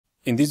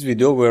In this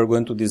video we are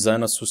going to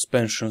design a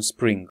suspension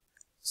spring.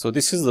 So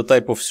this is the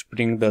type of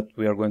spring that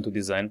we are going to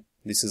design.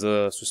 This is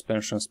a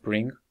suspension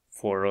spring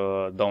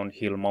for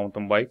downhill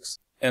mountain bikes.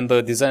 And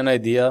the design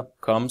idea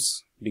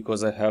comes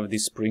because I have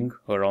this spring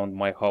around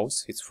my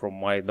house. It's from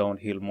my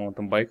downhill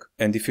mountain bike.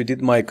 And if you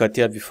did my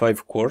Catia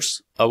V5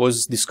 course, I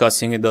was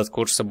discussing in that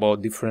course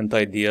about different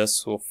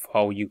ideas of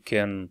how you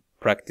can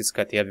practice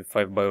Catia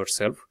V5 by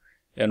yourself.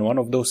 And one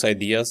of those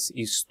ideas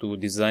is to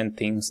design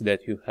things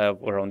that you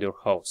have around your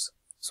house.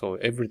 So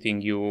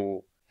everything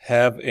you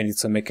have, and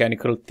it's a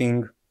mechanical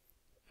thing,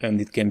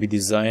 and it can be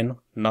designed,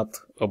 not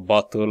a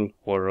bottle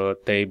or a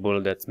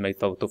table that's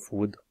made out of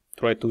wood.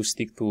 Try to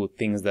stick to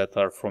things that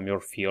are from your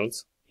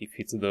fields, if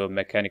it's the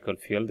mechanical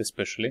field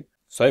especially.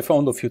 So I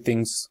found a few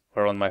things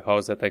around my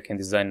house that I can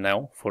design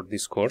now for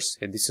this course,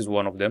 and this is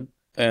one of them.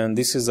 And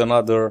this is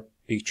another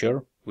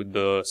picture with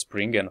the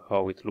spring and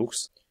how it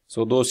looks.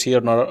 So those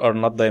here are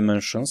not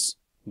dimensions,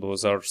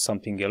 those are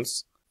something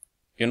else.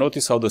 You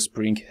notice how the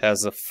spring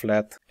has a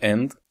flat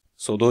end,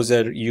 so those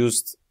are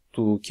used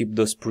to keep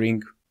the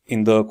spring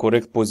in the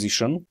correct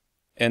position.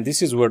 And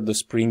this is where the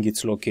spring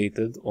is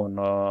located on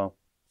a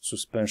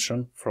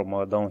suspension from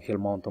a downhill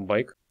mountain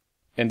bike.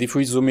 And if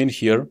we zoom in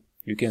here,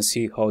 you can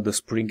see how the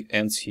spring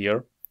ends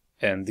here,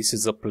 and this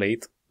is a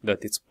plate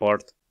that is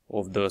part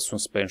of the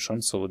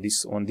suspension. So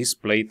on this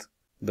plate,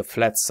 the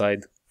flat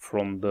side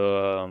from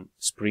the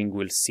spring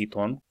will sit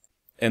on,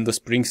 and the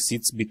spring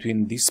sits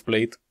between this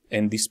plate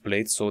and this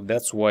plate, so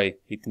that's why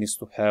it needs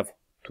to have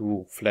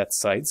two flat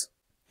sides.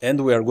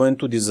 And we are going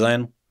to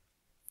design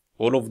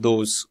all of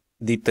those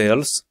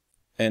details,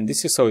 and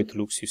this is how it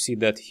looks. You see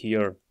that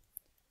here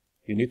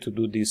you need to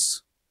do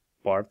this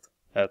part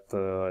at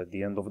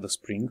the end of the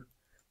spring.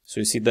 So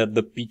you see that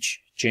the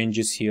pitch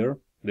changes here.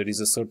 There is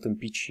a certain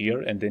pitch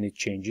here, and then it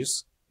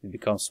changes, it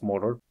becomes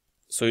smaller.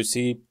 So you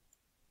see,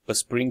 a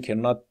spring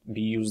cannot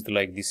be used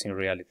like this in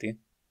reality,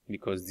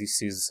 because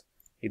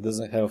it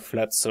doesn't have a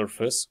flat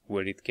surface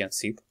where it can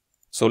sit.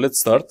 So let's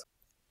start.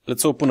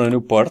 Let's open a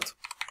new part.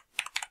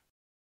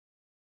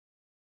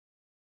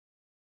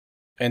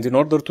 And in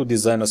order to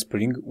design a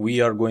spring,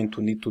 we are going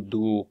to need to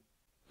do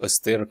a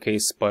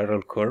staircase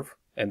spiral curve,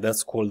 and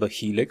that's called a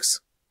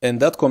helix.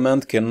 And that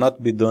command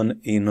cannot be done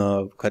in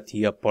a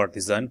Catia part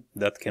design.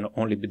 That can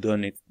only be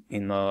done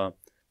in a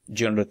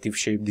generative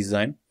shape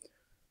design.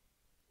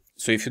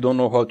 So if you don't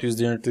know how to use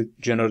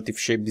generative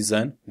shape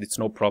design, it's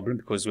no problem,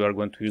 because we are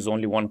going to use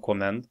only one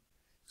command.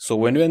 So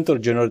when you enter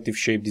generative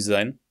shape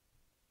design,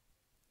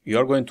 you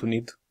are going to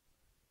need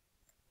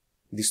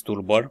this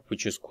toolbar,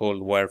 which is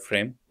called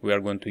wireframe. We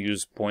are going to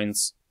use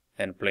points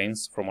and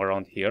planes from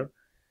around here.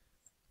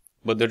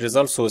 But there is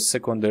also a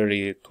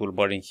secondary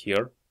toolbar in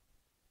here,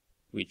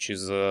 which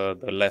is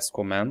the last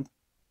command,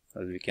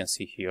 as we can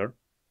see here.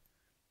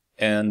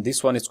 And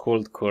this one is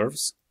called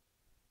curves.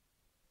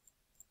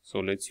 So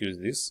let's use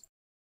this.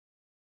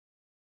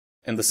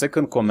 And the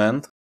second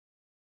command,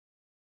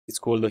 it's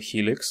called a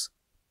helix.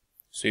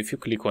 So if you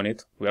click on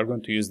it, we are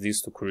going to use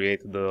this to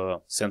create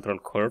the central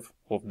curve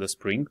of the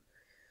spring.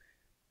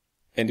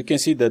 And you can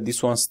see that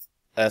this one's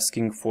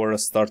asking for a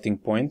starting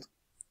point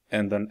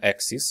and an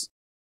axis.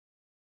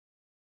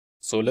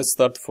 So let's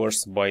start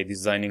first by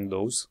designing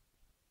those.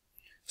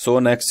 So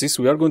an axis,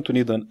 we are going to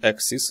need an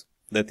axis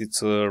that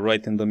it's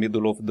right in the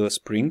middle of the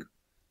spring.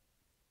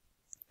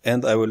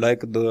 And I would like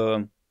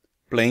the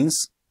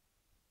planes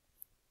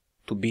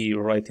to be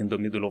right in the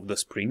middle of the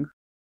spring.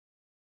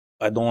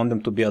 I don't want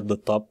them to be at the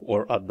top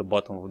or at the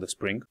bottom of the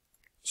spring.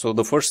 So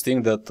the first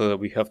thing that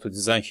we have to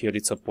design here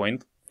is a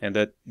point, and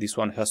that this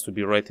one has to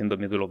be right in the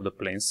middle of the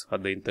planes,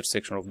 at the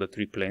intersection of the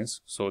three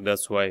planes. So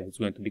that's why it's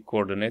going to be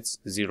coordinates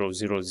 0,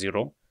 0,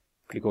 0.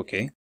 Click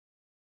OK.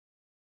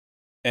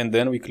 And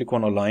then we click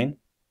on a line.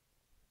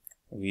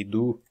 We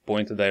do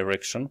point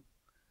direction.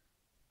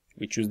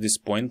 We choose this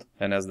point,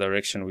 and as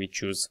direction we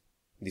choose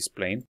this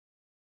plane.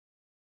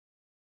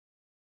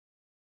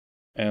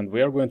 And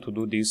we are going to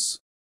do this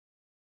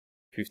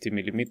 50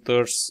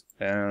 millimeters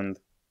and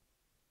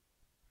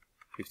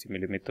 50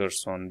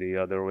 millimeters on the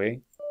other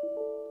way.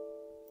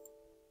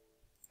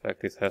 In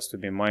fact, it has to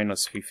be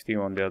minus 50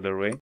 on the other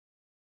way.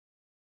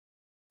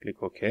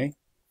 Click OK.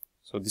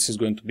 So this is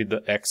going to be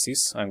the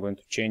axis. I'm going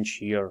to change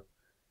here,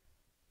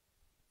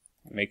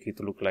 make it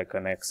look like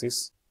an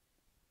axis.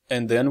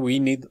 And then we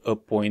need a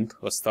point,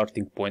 a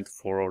starting point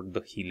for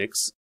the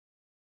helix.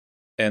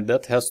 And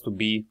that has to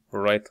be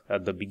right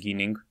at the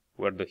beginning,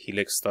 where the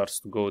helix starts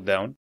to go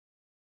down.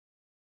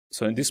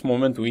 So in this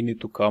moment we need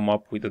to come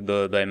up with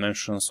the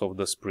dimensions of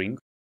the spring.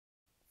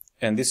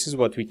 And this is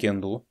what we can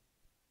do.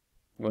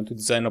 I'm going to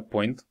design a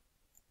point.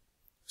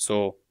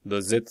 So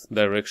the Z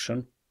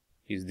direction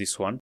is this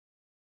one.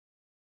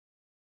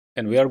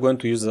 And we are going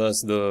to use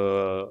as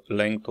the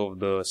length of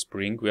the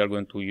spring, we are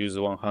going to use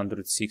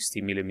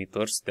 160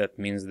 millimeters. That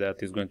means that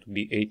it's going to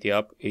be 80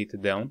 up, 80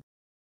 down.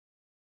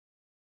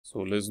 So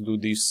let's do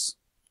this.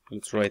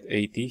 Let's write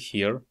 80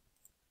 here,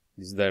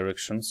 this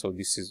direction. So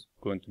this is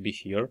going to be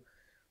here.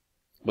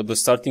 But the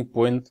starting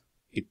point,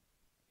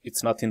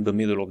 it's not in the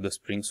middle of the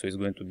spring, so it's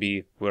going to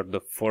be where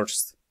the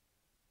first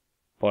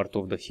part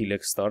of the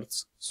helix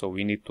starts, so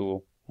we need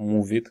to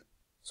move it.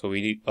 So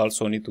we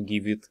also need to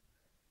give it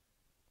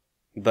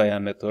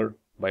diameter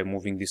by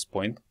moving this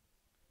point.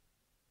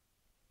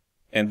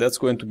 And that's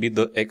going to be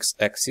the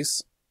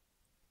x-axis.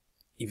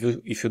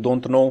 If you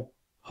don't know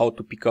how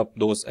to pick up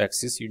those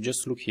axes, you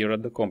just look here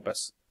at the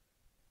compass.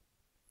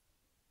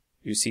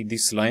 You see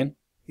this line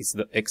is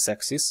the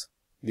x-axis.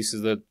 This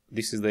is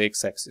the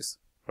x-axis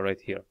right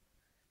here.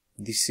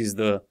 This is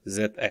the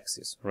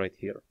z-axis right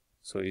here.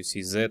 So you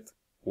see z,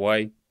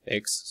 y,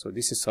 x. So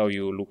this is how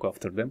you look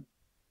after them.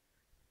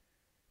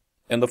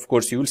 And of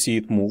course you will see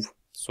it move.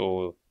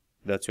 So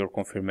that's your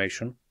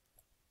confirmation.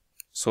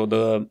 So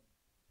the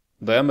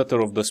diameter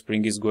of the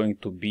spring is going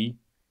to be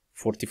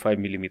 45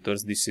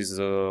 millimeters. This is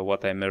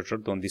what I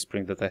measured on this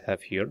spring that I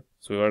have here.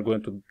 So we are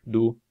going to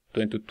do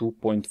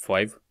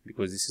 22.5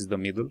 because this is the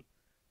middle.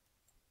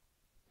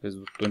 Let's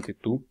do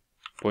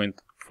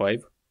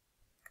 22.5.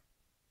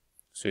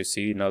 So you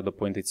see now the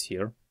point is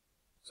here.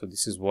 So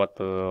this is what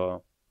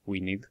we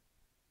need.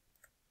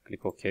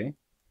 Click OK.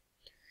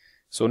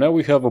 So now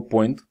we have a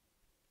point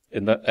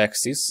and the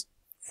axis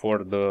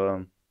for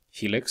the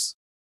helix.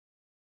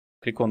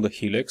 Click on the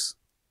helix.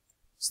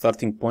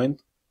 Starting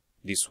point,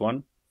 this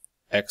one.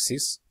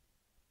 Axis,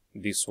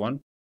 this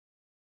one.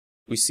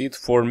 We see it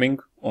forming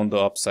on the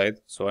upside,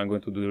 so I'm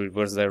going to do the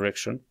reverse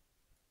direction.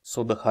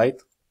 So the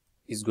height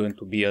is going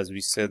to be, as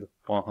we said,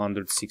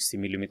 160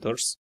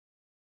 millimeters.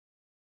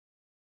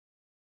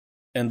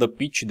 And the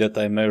pitch that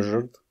I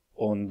measured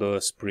on the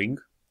spring,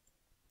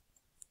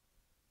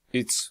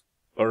 it's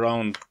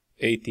around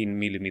 18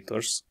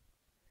 millimeters.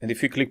 And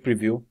if you click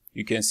preview,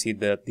 you can see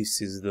that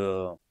this is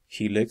the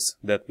helix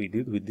that we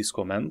did with this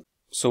command.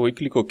 So we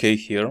click OK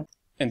here.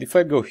 And if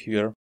I go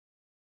here,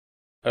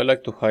 I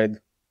like to hide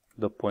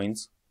the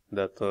points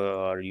that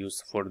are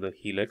used for the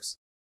helix.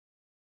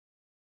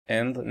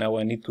 And now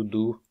I need to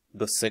do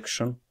the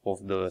section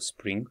of the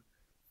spring.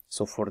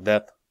 So for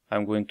that,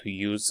 I'm going to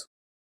use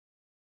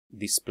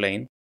this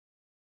plane.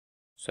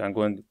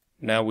 So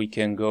now we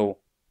can go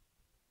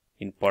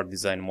in part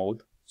design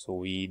mode. So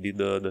we did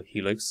the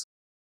helix.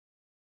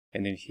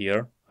 And in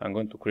here, I'm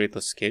going to create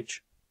a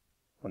sketch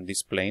on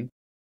this plane.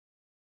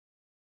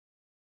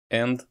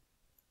 And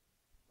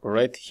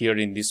right here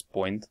in this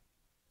point,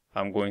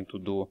 I'm going to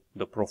do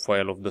the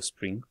profile of the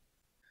spring.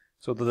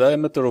 So the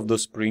diameter of the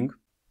spring,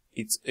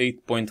 it's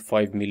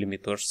 8.5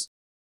 millimeters.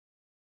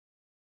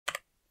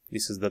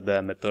 This is the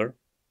diameter,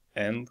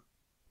 and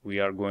we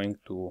are going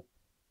to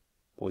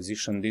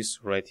position this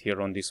right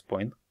here on this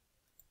point.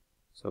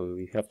 So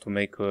we have to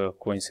make a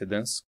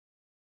coincidence.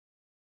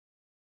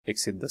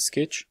 Exit the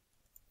sketch,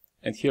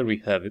 and here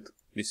we have it.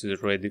 This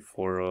is ready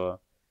for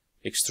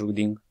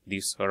extruding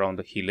this around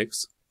the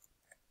helix.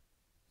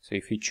 So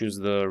if you choose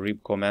the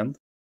rib command,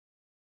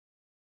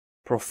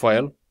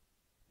 profile,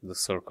 the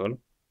circle,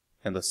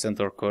 and the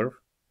center curve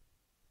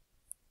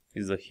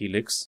is the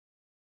helix.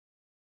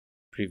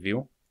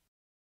 Preview.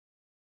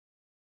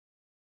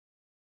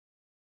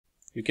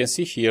 You can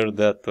see here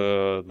that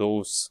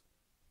those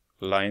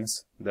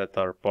lines that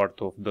are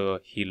part of the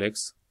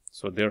helix,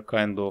 so they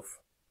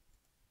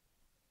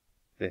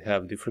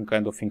have different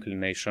kind of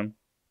inclination,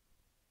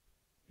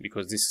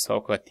 because this is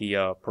how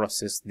Catia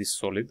processed this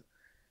solid.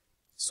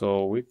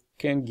 So we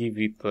can give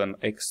it an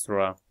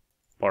extra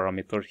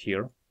parameter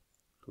here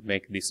to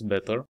make this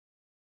better.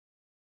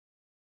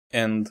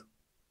 And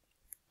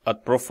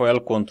at profile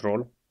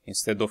control,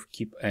 instead of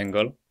keep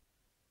angle,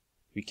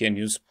 we can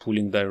use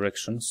pulling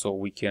direction, so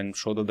we can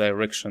show the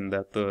direction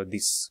that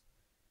this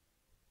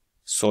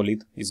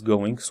solid is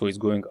going, so it's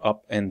going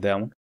up and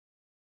down.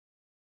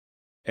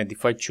 And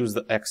if I choose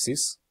the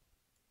axis,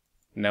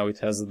 now it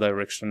has the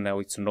direction, now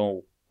it's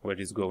know where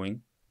it's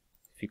going.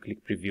 If you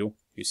click preview,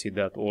 you see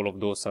that all of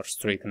those are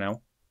straight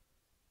now.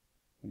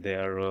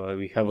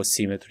 We have a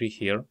symmetry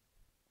here.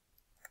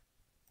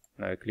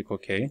 Now I click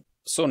OK.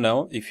 So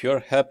now, if you are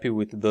happy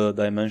with the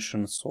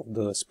dimensions of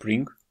the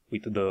spring,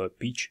 with the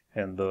pitch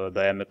and the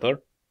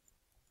diameter,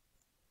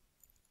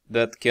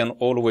 that can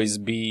always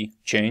be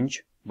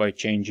changed by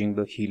changing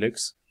the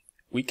helix.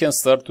 We can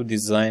start to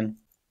design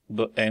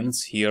the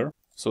ends here.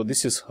 So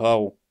this is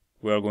how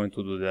we are going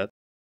to do that.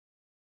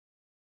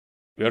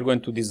 We are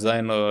going to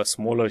design a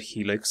smaller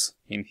helix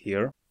in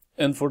here.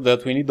 And for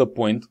that we need a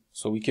point.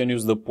 So we can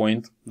use the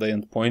point, the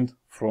end point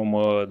from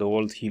the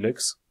old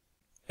helix.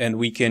 And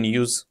we can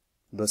use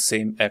the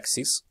same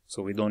axis.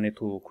 So we don't need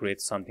to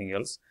create something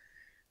else.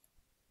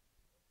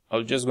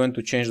 I'm just going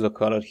to change the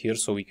color here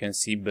so we can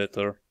see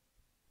better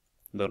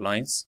the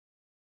lines.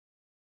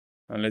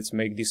 And let's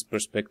make this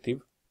perspective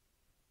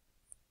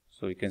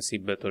so we can see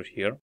better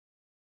here.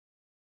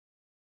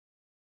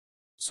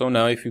 So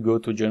now if you go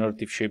to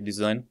generative shape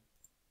design,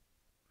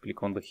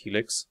 click on the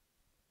helix,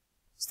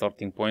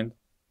 starting point,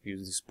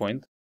 use this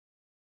point,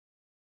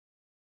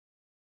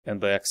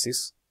 and the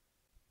axis.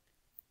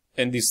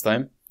 And this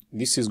time,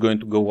 this is going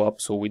to go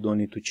up, so we don't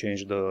need to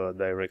change the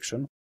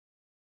direction.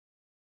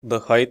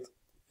 The height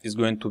is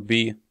going to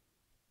be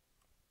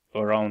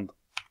around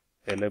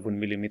 11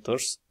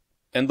 millimeters.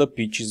 And the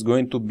pitch is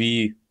going to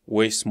be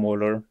way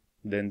smaller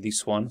than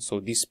this one. So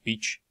this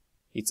pitch,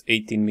 it's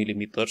 18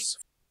 millimeters.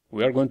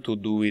 We are going to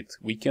do it,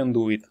 we can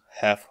do it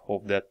half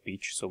of that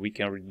pitch, so we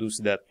can reduce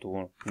that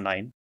to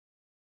 9.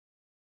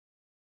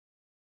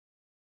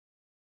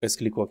 Let's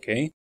click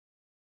OK.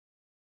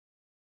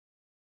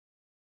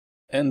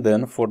 And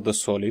then for the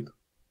solid,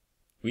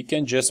 we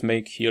can just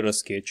make here a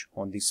sketch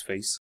on this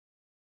face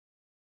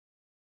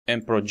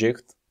and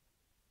project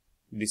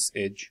this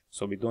edge,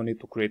 so we don't need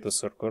to create a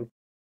circle.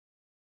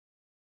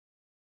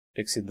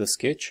 Exit the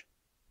sketch.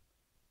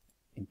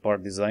 In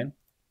part design,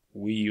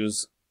 we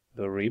use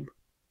the rib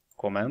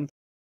command,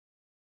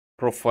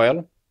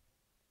 profile,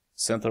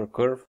 center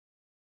curve,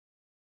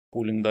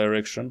 pulling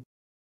direction.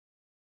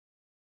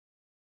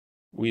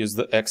 We use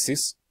the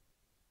axis,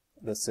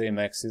 the same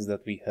axis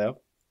that we have,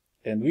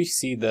 and we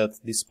see that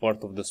this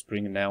part of the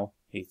spring now,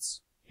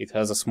 it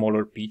has a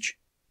smaller pitch,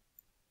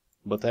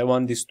 but I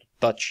want this to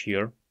touch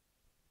here,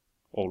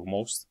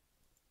 almost,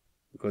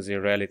 because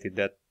in reality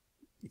that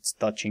it's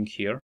touching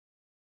here.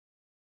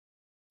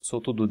 So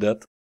to do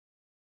that,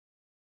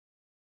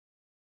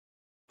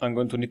 I'm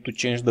going to need to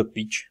change the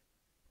pitch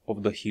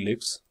of the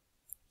helix.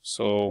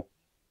 So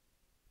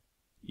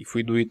if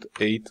we do it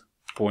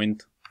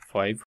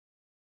 8.5,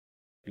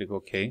 click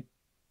OK.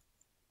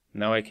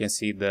 Now I can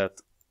see that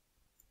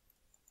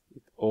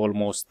it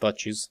almost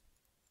touches,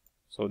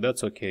 so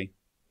that's okay.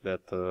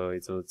 That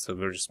it's a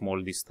very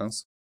small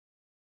distance.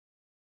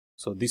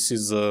 So this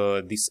is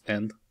this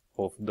end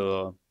of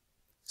the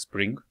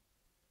spring.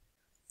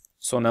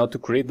 So now to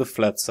create the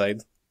flat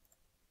side,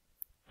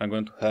 I'm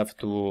going to have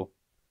to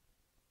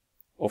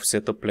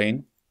offset a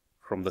plane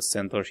from the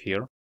center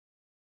here.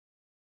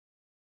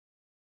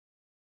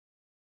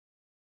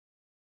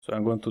 So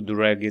I'm going to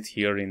drag it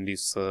here in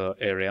this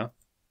area.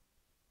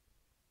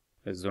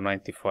 Let's do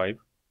 95.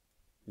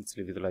 Let's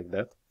leave it like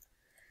that.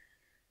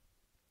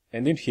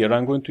 And in here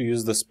I'm going to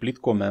use the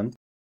split command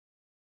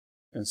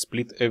and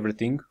split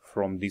everything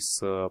from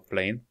this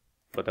plane,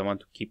 but I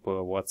want to keep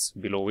what's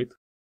below it.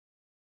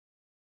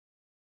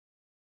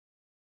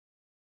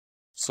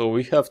 So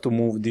we have to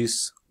move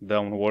this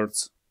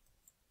downwards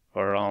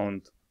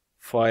around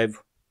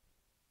 5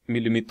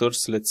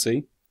 millimeters, let's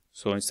say.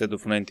 So instead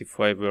of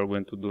 95 we are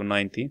going to do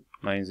 90.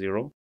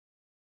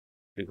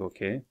 Click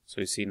OK.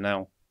 So you see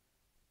now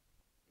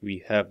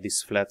we have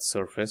this flat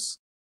surface.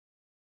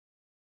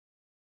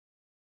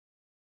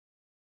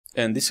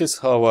 And this is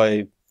how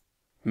I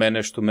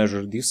managed to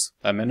measure this.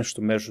 I managed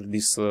to measure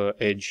this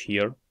edge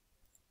here.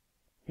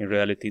 In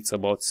reality it's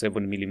about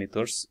 7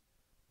 millimeters.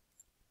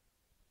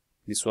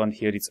 This one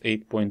here is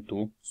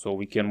 8.2, so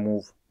we can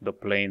move the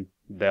plane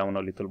down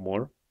a little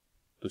more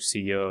to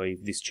see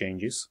if this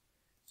changes.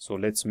 So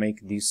let's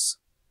make this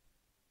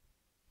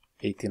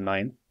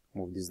 89,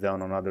 move this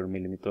down another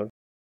millimeter.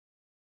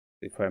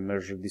 If I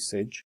measure this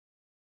edge,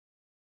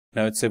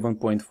 now it's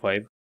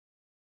 7.5.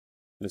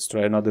 Let's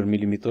try another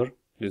millimeter.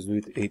 Let's do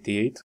it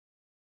 88.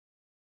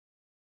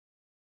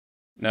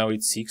 Now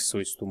it's 6, so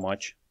it's too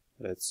much.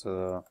 Let's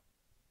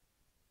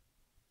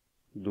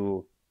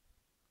do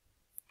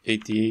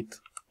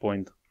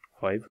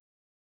 88.5.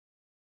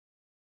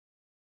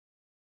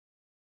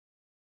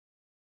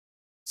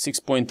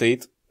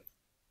 6.8.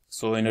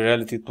 So in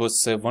reality it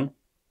was 7,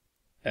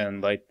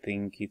 and I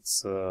think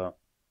it's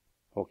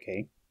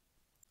okay.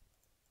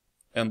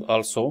 And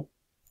also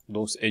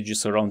those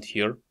edges around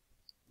here,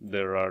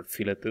 they are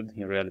filleted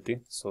in reality,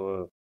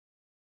 so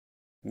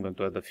I'm going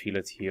to add a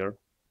fillet here,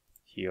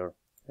 here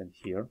and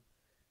here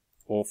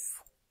of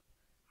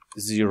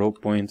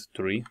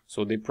 0.3.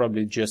 so they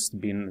probably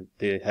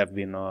they have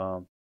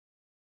been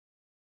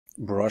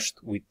brushed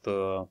with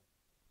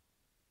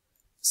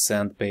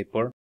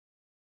sandpaper,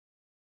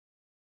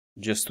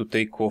 just to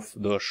take off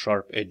the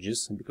sharp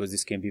edges, because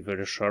this can be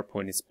very sharp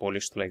when it's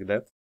polished like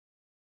that.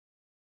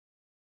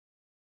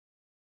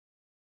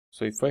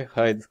 So if I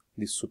hide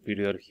this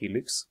superior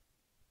helix,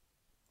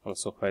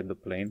 also hide the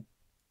plane,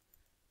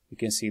 you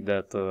can see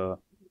that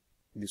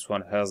this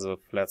one has a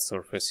flat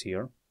surface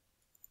here.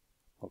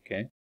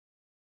 Okay.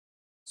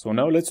 So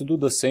now let's do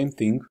the same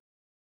thing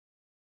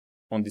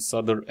on this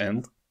other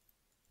end.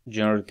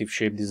 Generative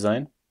shape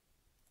design.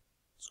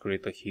 Let's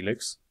create a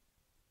helix,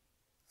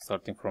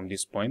 starting from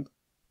this point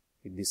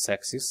with this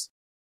axis.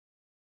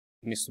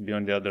 It needs to be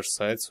on the other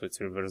side, so it's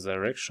reverse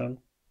direction.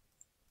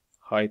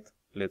 Height,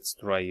 let's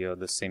try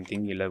the same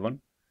thing,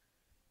 11,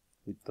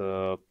 with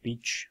a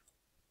pitch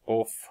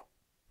of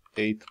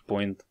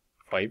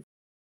 8.5.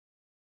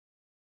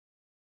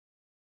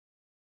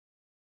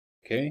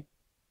 Okay,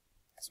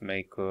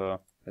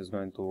 let's go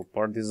into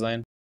part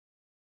design,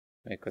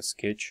 make a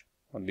sketch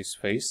on this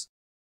face.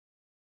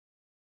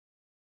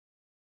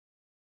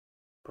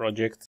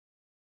 Project.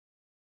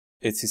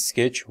 It's a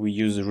sketch, we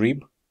use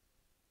rib,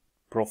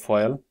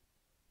 profile,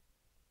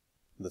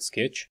 the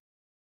sketch,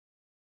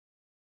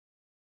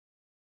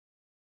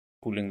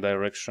 pulling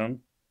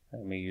direction.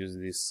 Let me use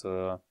this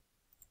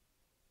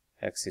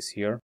axis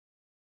here.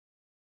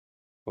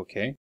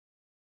 Okay.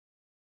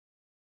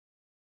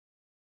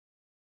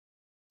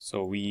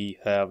 So we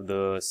have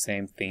the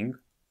same thing.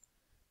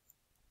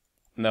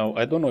 Now,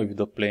 I don't know if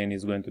the plane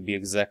is going to be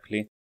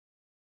exactly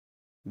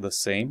the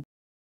same.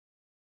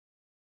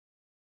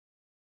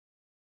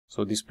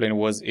 So this plane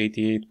was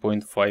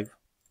 88.5.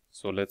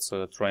 So let's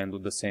try and do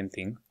the same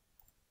thing.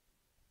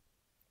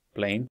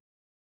 Plane.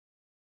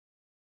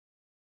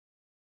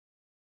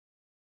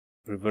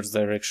 Reverse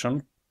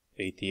direction,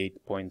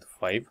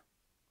 88.5.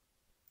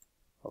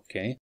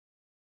 Okay.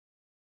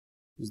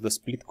 Use the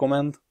split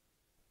command.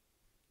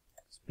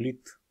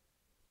 Split.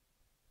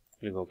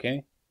 Click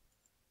OK.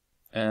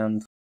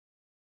 And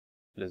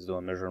let's do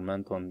a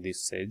measurement on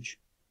this edge.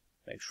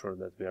 Make sure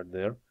that we are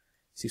there.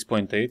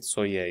 6.8,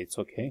 so yeah, it's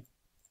okay.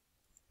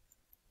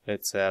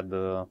 Let's add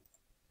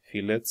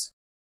fillets.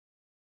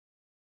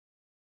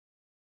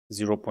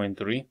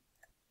 0.3.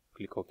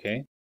 Click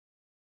OK.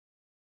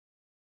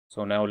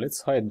 So now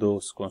let's hide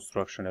those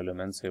construction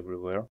elements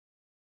everywhere.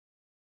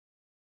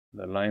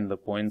 The line, the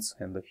points,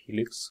 and the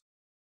helix.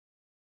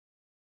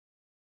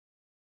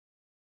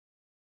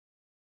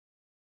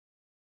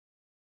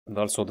 And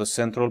also the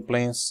central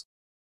planes.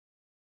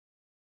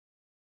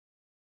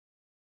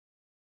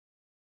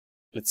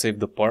 Let's save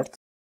the part.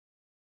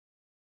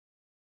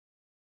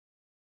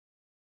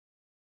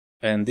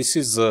 And this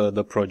is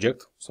the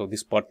project. So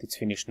this part is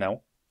finished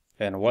now.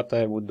 And what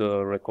I would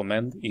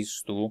recommend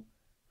is to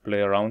play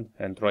around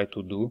and try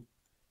to do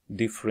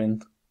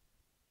different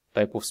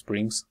type of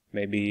springs.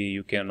 Maybe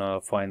you can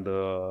find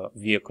a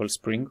vehicle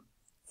spring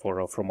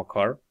from a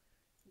car.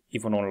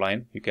 Even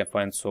online you can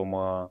find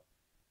some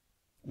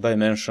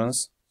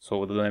dimensions.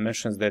 So the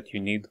dimensions that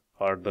you need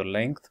are the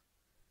length,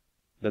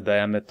 the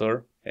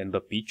diameter, and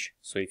the pitch.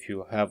 So if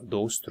you have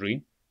those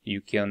three,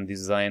 you can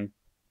design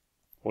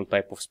all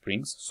type of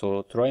springs.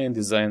 So try and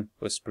design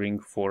a spring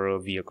for a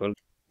vehicle.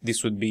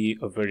 This would be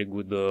a very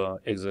good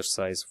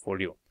exercise for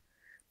you.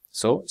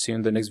 So see you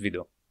in the next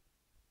video.